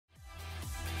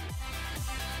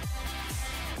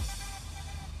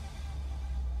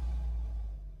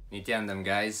Nithyanandam,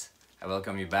 guys. I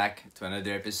welcome you back to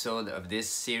another episode of this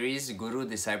series,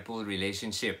 Guru-Disciple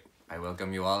Relationship. I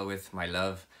welcome you all with my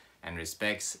love and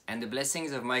respects and the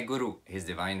blessings of my Guru, His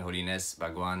Divine Holiness,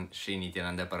 Bhagwan Sri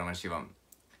Nithyananda Paramashivam.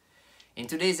 In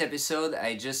today's episode,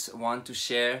 I just want to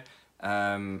share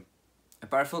a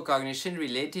powerful cognition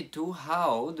related to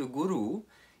how the Guru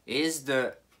is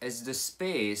the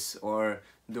space or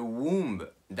the womb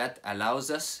that allows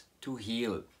us to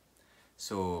heal.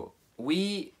 So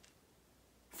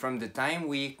from the time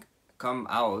we come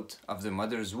out of the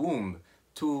mother's womb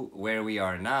to where we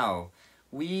are now,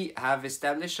 we have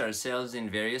established ourselves in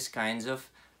various kinds of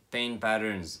pain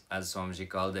patterns, as Swamiji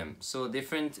called them. So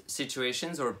different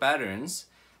situations or patterns.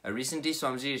 Recently,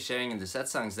 Swamiji is sharing in the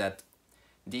satsangs that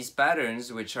these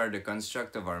patterns, which are the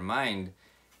construct of our mind,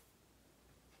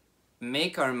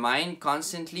 make our mind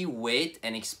constantly wait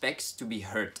and expects to be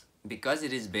hurt because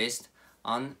it is based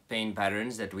on pain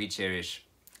patterns that we cherish.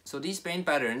 So these pain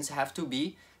patterns have to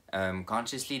be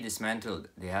consciously dismantled.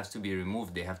 They have to be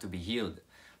removed. They have to be healed.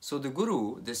 So the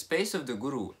Guru, the space of the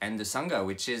Guru, and the Sangha,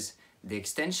 which is the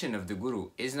extension of the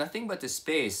Guru, is nothing but a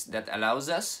space that allows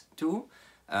us to,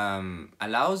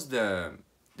 allows the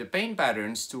pain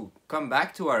patterns to come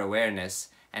back to our awareness.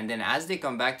 And then as they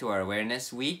come back to our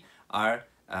awareness, we are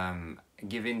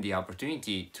given the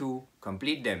opportunity to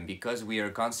complete them because we are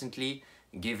constantly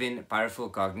given powerful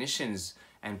cognitions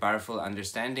and powerful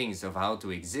understandings of how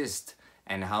to exist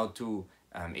and how to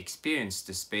experience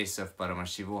the space of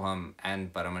Paramashivoham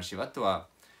and Paramashivatva.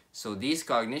 So these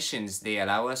cognitions, they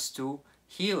allow us to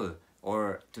heal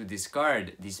or to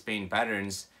discard these pain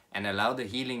patterns and allow the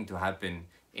healing to happen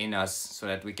in us so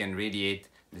that we can radiate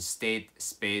the state,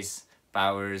 space,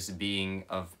 powers, being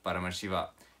of Paramashiva,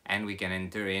 and we can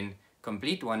enter in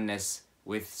complete oneness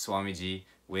with Swamiji,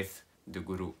 with the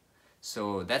Guru.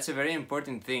 So that's a very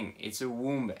important thing. It's a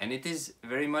womb, and it is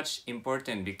very much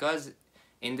important because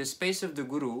in the space of the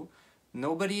Guru,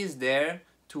 nobody is there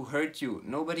to hurt you.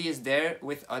 Nobody is there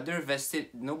with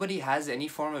nobody has any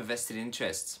form of vested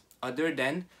interests other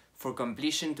than for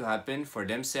completion to happen for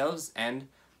themselves and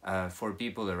for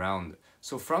people around.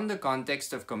 So from the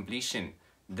context of completion,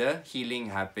 the healing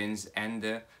happens and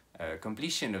the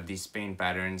completion of these pain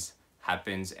patterns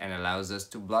happens and allows us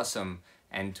to blossom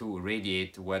and to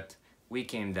radiate what we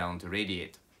came down to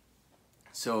radiate.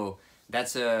 So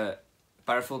that's a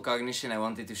powerful cognition I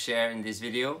wanted to share in this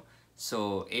video.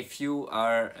 So if you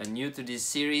are new to this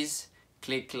series,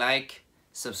 click like,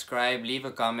 subscribe, leave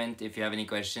a comment. If you have any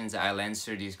questions, I'll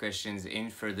answer these questions in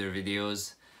further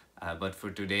videos. But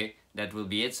for today, that will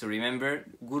be it. So remember,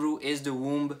 Guru is the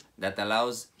womb that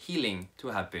allows healing to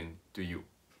happen to you.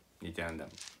 Nithyanandam.